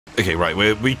Okay, right.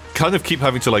 We kind of keep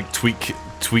having to like tweak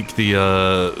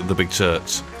the big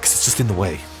church because it's just in the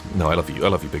way. No, I love you. I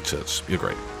love you, big church. You're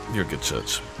great. You're a good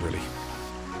church, really.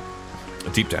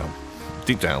 Deep down,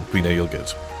 we know you're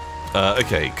good.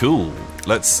 Okay, cool.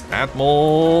 Let's add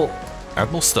more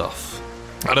stuff.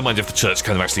 I don't mind if the church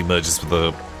kind of actually merges with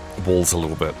the walls a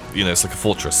little bit. You know, it's like a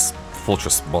fortress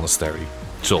monastery.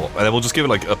 Sure. And then we'll just give it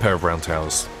like a pair of round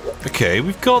towers. Okay,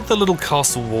 we've got the little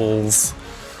castle walls.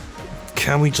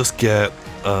 Can we just get,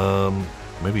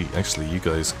 maybe actually you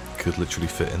guys could literally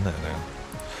fit in there now.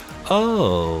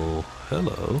 Oh,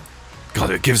 hello. God,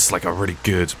 it gives us like a really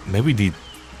good, maybe we need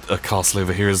a castle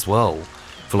over here as well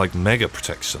for like mega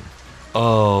protection.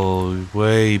 Oh,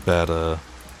 way better.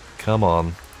 Come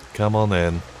on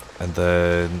in. And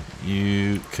then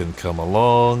you can come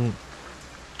along,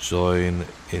 join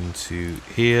into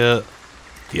here.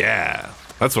 Yeah,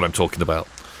 that's what I'm talking about.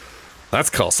 That's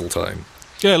castle time.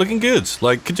 Yeah, looking good.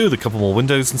 Like, could do with a couple more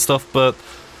windows and stuff, but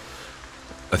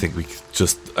I think we could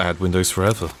just add windows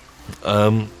forever.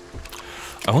 I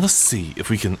want to see if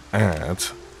we can add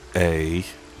the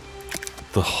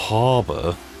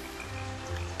harbour.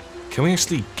 Can we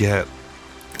actually get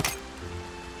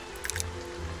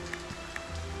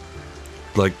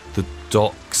like the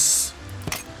docks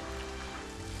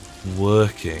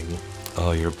working?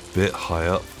 Oh, you're a bit high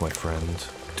up, my friend.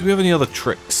 Do we have any other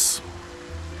tricks?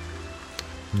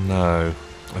 No.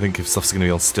 I think if stuff's going to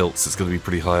be on stilts, it's going to be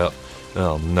pretty high up.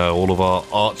 Oh no, all of our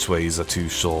archways are too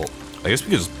short. I guess we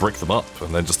could just brick them up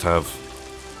and then just have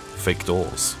fake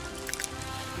doors.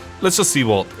 Let's just see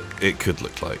what it could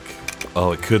look like.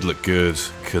 Oh, it could look good,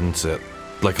 couldn't it?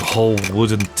 Like a whole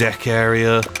wooden deck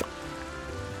area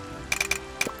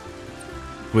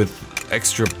with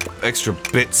extra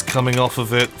bits coming off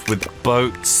of it with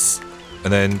boats.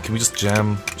 And then can we just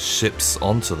jam ships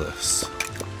onto this?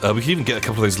 We can even get a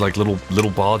couple of those like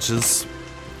little barges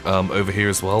over here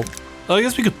as well. Oh, I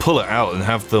guess we could pull it out and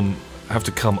have them have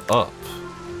to come up.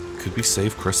 Could we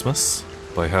save Christmas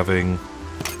by having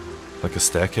like a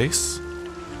staircase?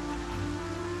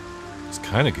 It's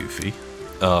kind of goofy.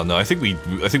 No, I think we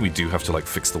do have to like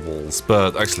fix the walls,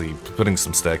 but actually putting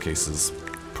some staircases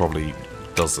probably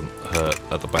doesn't hurt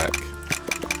at the back.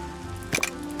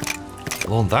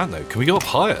 Well, on that note, can we go up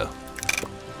higher?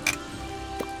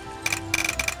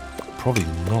 Probably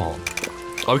not.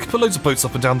 Oh, we could put loads of boats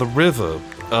up and down the river.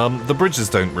 The bridges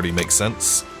don't really make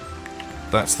sense.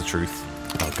 That's the truth.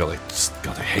 Oh god,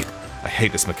 I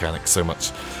hate this mechanic so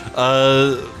much.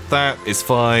 That is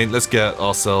fine. Let's get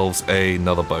ourselves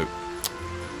another boat.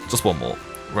 Just one more,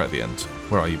 right at the end.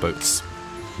 Where are you, boats?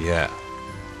 Yeah.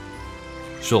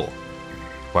 Sure.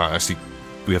 Wow, actually,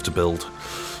 we have to build.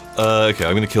 Okay,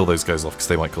 I'm gonna kill those guys off because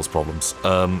they might cause problems.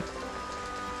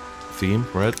 Theme,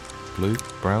 red, blue,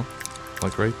 brown,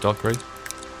 light grey, dark grey.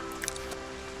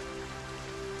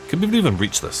 Can we even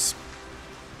reach this?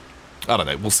 I don't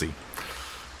know, we'll see.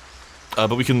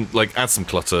 But we can, like, add some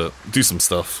clutter, do some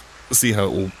stuff, see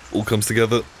how it all comes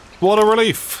together. What a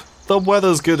relief! The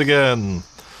weather's good again!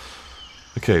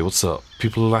 Okay, what's up?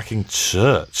 People are lacking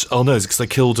church. Oh no, it's because they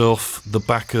killed off the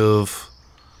back of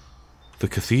the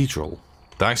cathedral.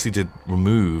 They actually did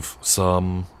remove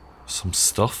some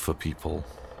stuff for people.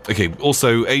 Okay,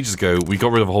 also, ages ago, we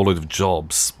got rid of a whole load of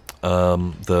jobs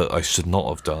that I should not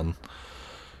have done.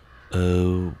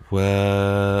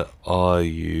 Where are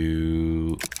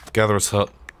you? Gatherer's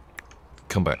Hut.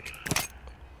 Come back.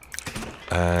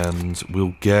 And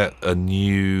we'll get a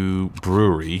new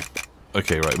brewery.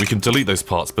 Okay, right, we can delete those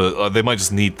parts, but they might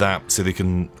just need that so they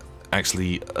can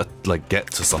actually, like,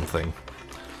 get to something.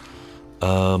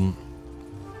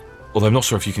 Although I'm not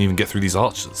sure if you can even get through these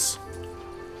arches.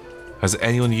 Has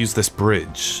anyone used this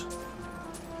bridge?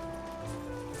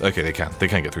 Okay, they can. They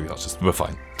can get through the arches. We're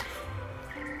fine.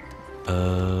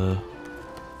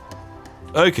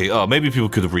 Okay, oh, maybe people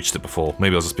could have reached it before.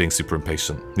 Maybe I was just being super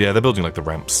impatient. Yeah, they're building, like, the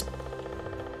ramps.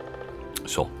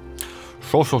 Sure.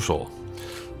 Sure.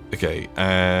 Okay,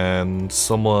 and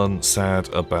someone sad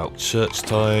about church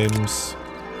times.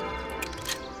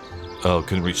 Oh,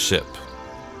 couldn't reach ship.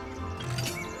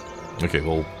 Okay,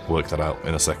 we'll work that out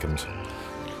in a second.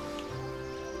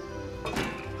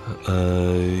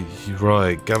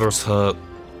 Right, Gatherer's Hut.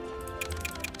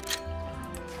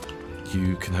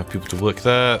 You can have people to work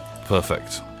there.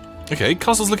 Perfect. Okay,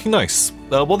 castle's looking nice.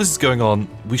 While this is going on,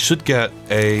 we should get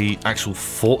a actual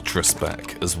fortress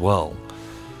back as well.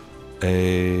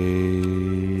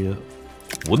 A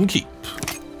wooden keep.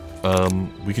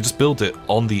 We can just build it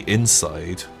on the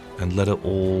inside and let it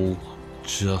all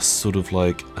just sort of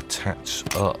like attach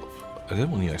up. I don't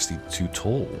want you actually too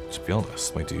tall, to be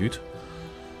honest, my dude.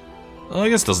 I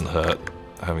guess it doesn't hurt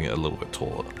having it a little bit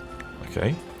taller.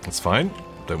 Okay, that's fine.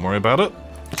 Don't worry about it.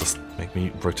 Just make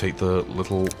me rotate the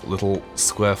little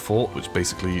square fort, which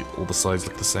basically all the sides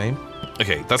look the same.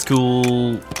 Okay, that's cool.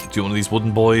 Do you want one of these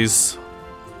wooden boys?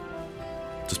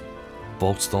 Just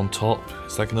bolted on top.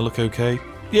 Is that gonna look okay?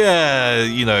 Yeah,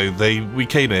 you know, we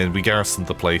came in, we garrisoned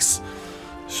the place.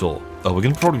 Sure. Oh, we're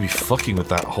gonna probably be fucking with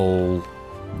that whole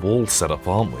wall setup,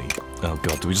 aren't we? Oh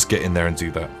god, do we just get in there and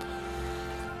do that?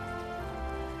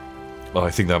 Oh,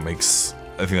 I think that makes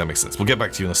sense. We'll get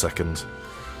back to you in a second.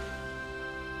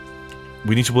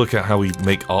 We need to work out how we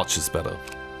make arches better.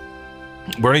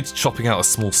 We're only chopping out a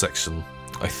small section.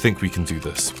 I think we can do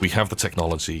this. We have the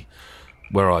technology.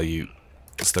 Where are you?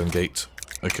 Stone gate.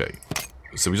 Okay.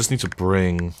 So we just need to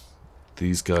bring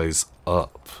these guys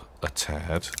up a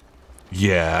tad.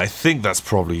 Yeah, I think that's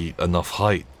probably enough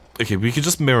height. Okay, we could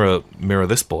just mirror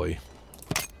this boy.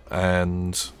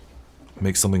 And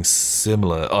make something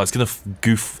similar. Oh, it's gonna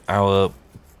goof our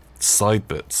side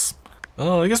bits.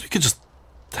 Oh, I guess we could just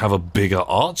have a bigger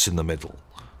arch in the middle.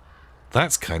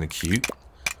 That's kind of cute.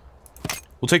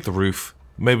 We'll take the roof.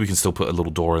 Maybe we can still put a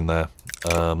little door in there.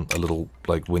 A little,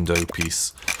 like, window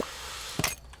piece.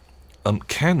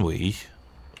 Can we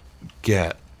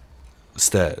get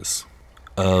stairs?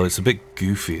 Oh, it's a bit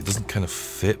goofy. It doesn't kind of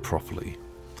fit properly.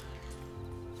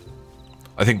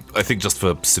 I think just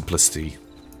for simplicity,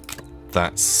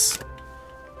 that's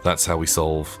how we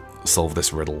solve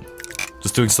this riddle.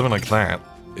 Just doing something like that.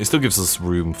 It still gives us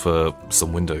room for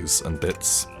some windows and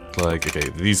bits. Like, okay,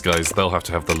 these guys, they'll have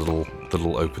to have the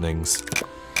little openings.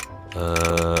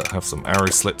 Have some arrow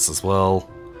slits as well.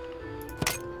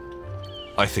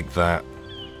 I think that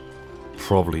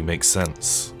probably makes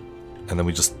sense. And then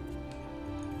we just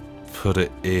put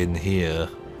it in here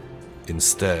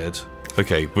instead.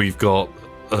 Okay, we've got...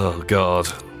 Oh, God.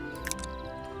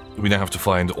 We now have to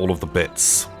find all of the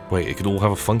bits. Wait, it could all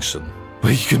have a function.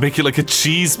 Wait, you can make it like a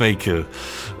cheese maker.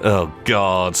 Oh,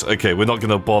 God. Okay, we're not going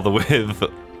to bother with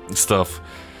stuff.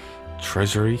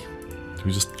 Treasury? Do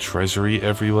we just treasury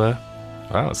everywhere?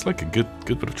 Wow, it's like a good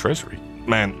bit of treasury.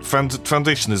 Man,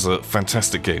 Foundation is a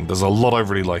fantastic game. There's a lot I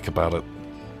really like about it.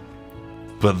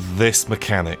 But this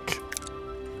mechanic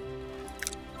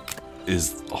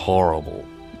is horrible.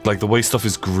 Like, the way stuff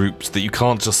is grouped, that you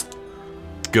can't just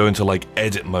go into, like,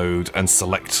 edit mode and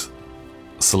select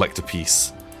a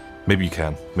piece. Maybe you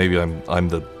can. Maybe I'm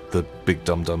the big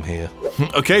dum-dum here.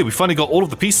 Okay, we finally got all of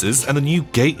the pieces, and the new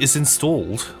gate is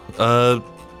installed.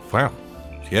 Wow.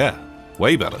 Yeah,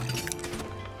 way better.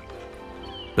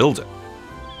 Build it.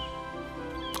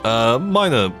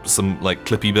 Minor, some, like,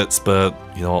 clippy bits, but,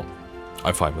 you know what?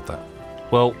 I'm fine with that.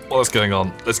 Well, what's going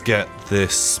on? Let's get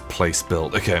this place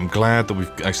built. Okay, I'm glad that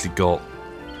we've actually got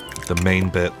the main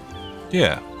bit.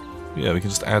 Yeah, we can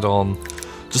just add on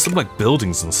just some, like,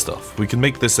 buildings and stuff. We can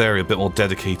make this area a bit more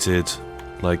dedicated,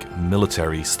 like,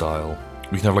 military style.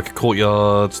 We can have, like, a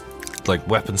courtyard, like,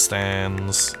 weapon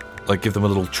stands, like, give them a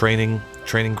little training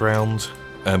ground,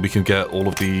 and we can get all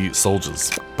of the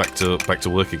soldiers back to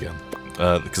work again,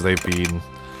 because they've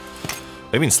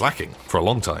been slacking for a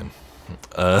long time.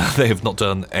 They have not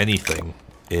done anything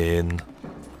in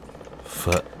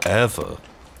forever.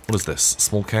 What is this?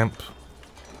 Small camp?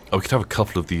 Oh, we could have a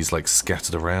couple of these, like,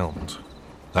 scattered around.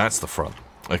 That's the front.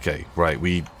 Okay, right,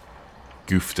 we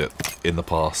goofed it in the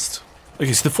past.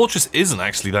 Okay, so the fortress isn't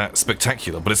actually that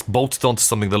spectacular, but it's bolted onto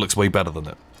something that looks way better than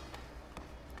it.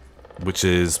 Which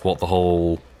is what the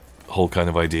whole kind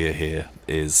of idea here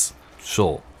is.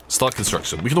 Sure. Start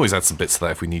construction. We can always add some bits to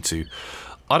that if we need to.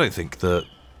 I don't think that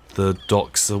the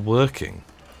docks are working.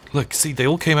 Look, see, they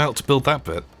all came out to build that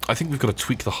bit. I think we've got to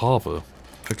tweak the harbour.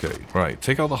 Okay, right,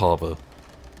 take out the harbour.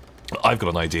 I've got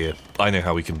an idea. I know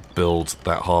how we can build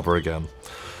that harbour again.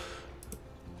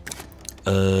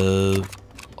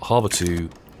 Harbour 2,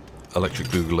 electric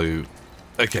boogaloo.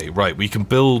 Okay, right, we can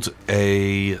build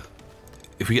a...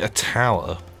 If we get a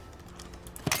tower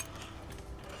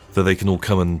that they can all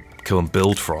come and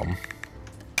build from.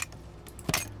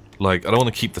 Like, I don't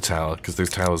want to keep the tower, because those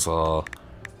towers are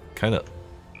kind of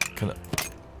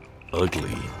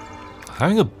ugly.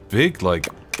 Having a big, like,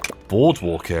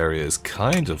 boardwalk area is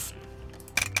kind of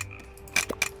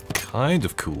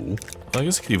cool. I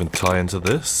guess I could even tie into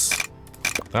this.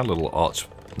 That little arch...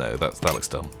 No, that looks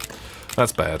dumb.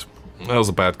 That's bad. That was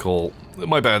a bad call.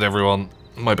 My bad, everyone.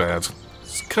 My bad.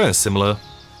 It's kind of similar.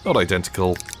 Not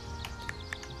identical.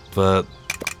 But...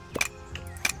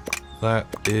 that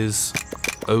is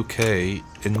okay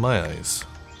in my eyes.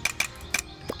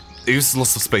 It uses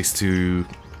lots of space to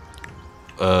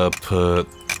put,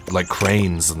 like,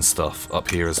 cranes and stuff up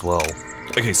here as well.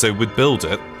 Okay, so we'd build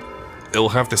it. It'll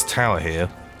have this tower here.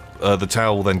 The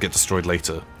tower will then get destroyed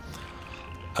later.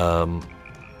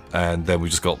 And then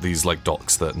we've just got these, like,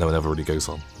 docks that no one ever really goes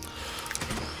on.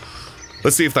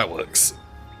 Let's see if that works.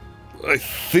 I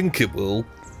think it will.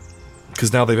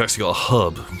 Because now they've actually got a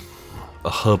hub. A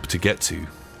hub to get to.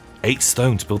 8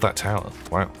 stone to build that tower.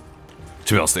 Wow.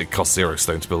 To be honest, it costs 0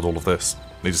 stone to build all of this.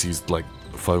 They just used, like,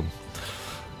 foam.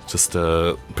 Just,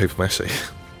 paper mache.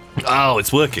 Oh,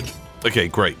 it's working. Okay,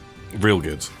 great. Real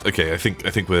good. Okay, I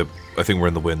think we're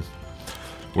in the win.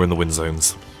 We're in the win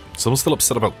zones. Someone's still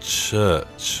upset about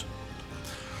church.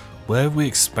 Where have we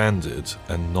expanded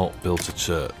and not built a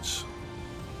church?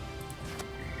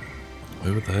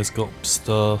 Over there's got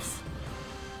stuff.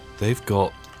 They've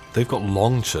got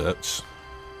Long Church.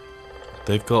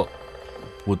 They've got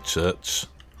Wood Church.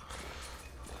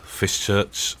 Fish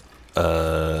Church.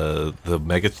 The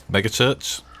mega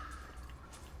church.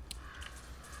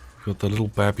 Got the little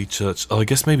babby church. Oh, I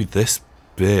guess maybe this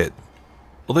bit.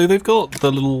 Although they've got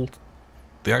the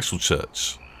actual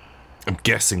church. I'm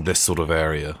guessing this sort of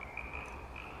area.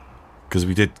 Because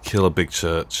we did kill a big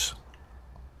church.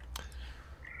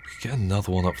 We get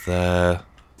another one up there.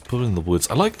 Put it in the woods.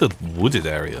 I like the wooded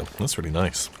area. That's really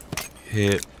nice.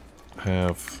 Here,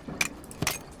 have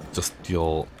just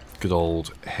your good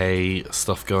old hay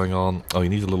stuff going on. Oh, you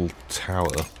need a little tower.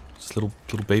 Just a little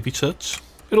baby church.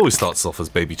 It always starts off as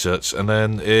baby church, and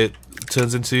then it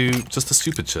turns into just a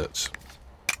stupid church.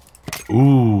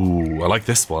 Ooh, I like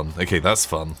this one. Okay, that's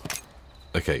fun.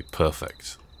 Okay,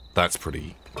 perfect. That's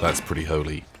pretty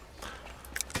holy.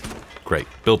 Great,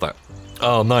 build that.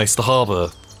 Oh, nice, the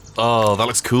harbour. Oh, that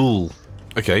looks cool.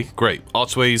 Okay, great.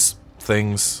 Archways,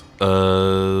 things.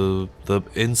 The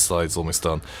inside's almost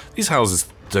done. These houses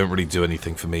don't really do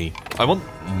anything for me. I want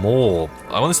more.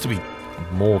 I want this to be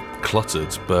more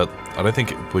cluttered, but I don't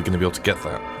think we're going to be able to get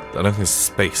that. I don't think there's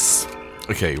space.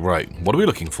 Okay, right. What are we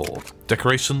looking for?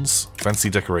 Decorations? Fancy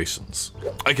decorations.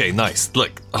 Okay, nice.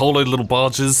 Look, a whole load of little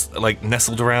barges, like,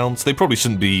 nestled around. They probably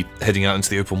shouldn't be heading out into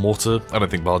the open water. I don't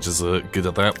think barges are good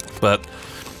at that. But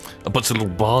a bunch of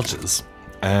little barges.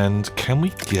 And can we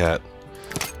get...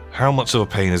 How much of a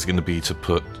pain is it going to be to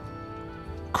put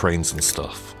cranes and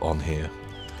stuff on here?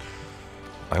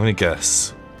 I'm going to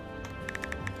guess...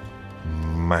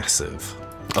 massive.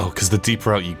 Oh, because the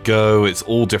deeper out you go, it's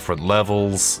all different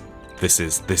levels. This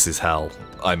is hell.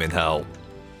 I'm in hell.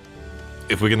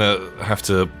 If we're gonna have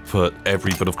to put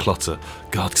every bit of clutter,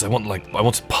 God, because I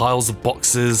wanted piles of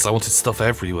boxes. I wanted stuff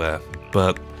everywhere,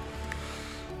 but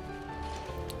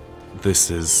this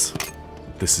is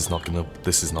not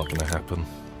gonna happen.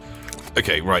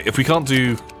 Okay, right. If we can't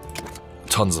do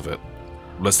tons of it,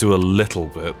 let's do a little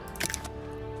bit,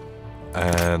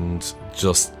 and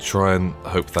just try and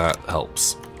hope that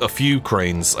helps. A few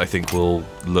cranes, I think, will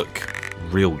look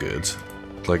real good,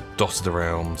 like dotted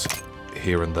around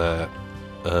here and there.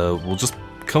 We'll just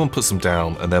come and put some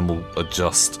down, and then we'll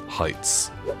adjust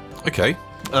heights. Okay.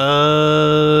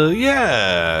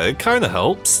 Yeah, it kind of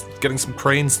helps. Getting some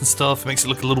cranes and stuff makes it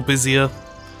look a little busier.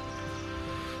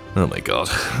 Oh my god.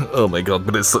 Oh my god,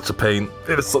 but it's such a pain.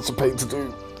 It is such a pain to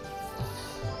do.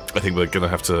 I think we're gonna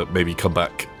have to maybe come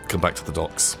back to the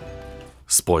docks.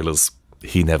 Spoilers,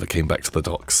 he never came back to the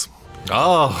docks.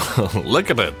 Oh, look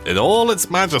at it, in all its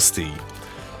majesty.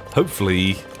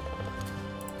 Hopefully,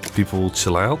 people will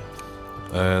chill out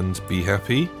and be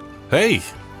happy. Hey,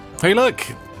 hey, look!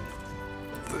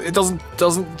 It doesn't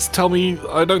tell me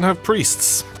I don't have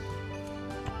priests.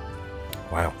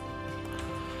 Wow.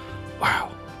 Wow.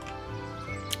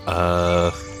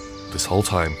 This whole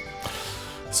time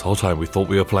we thought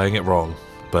we were playing it wrong,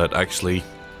 but actually, it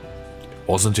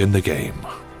wasn't in the game.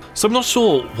 So I'm not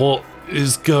sure what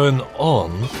is going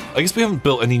on. I guess we haven't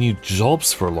built any new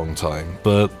jobs for a long time,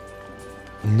 but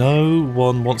no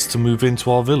one wants to move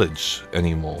into our village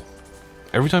anymore.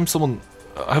 Every time someone...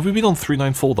 Have we been on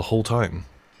 394 the whole time?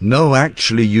 No,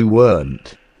 actually you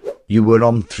weren't. You were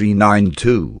on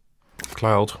 392.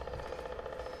 Cloud.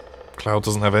 Cloud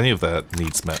doesn't have any of their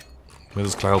needs met. Where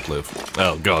does Cloud live?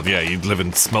 Oh god, yeah, you live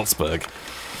in Smeltsburg.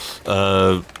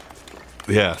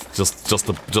 Yeah,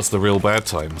 just the real bad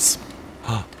times.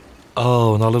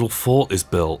 Oh, and our little fort is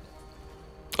built.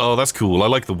 Oh, that's cool. I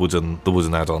like the wooden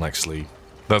add-on actually.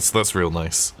 That's real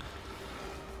nice.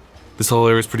 This whole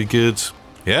area is pretty good.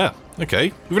 Yeah,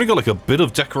 okay. We've only got like a bit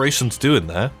of decoration to do in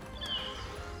there.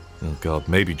 Oh god,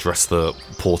 maybe dress the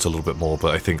port a little bit more,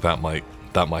 but I think that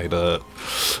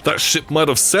ship might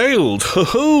have sailed. Ho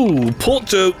ho! Port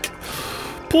joke.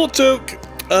 Port joke.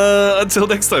 Until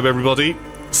next time, everybody.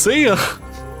 See ya.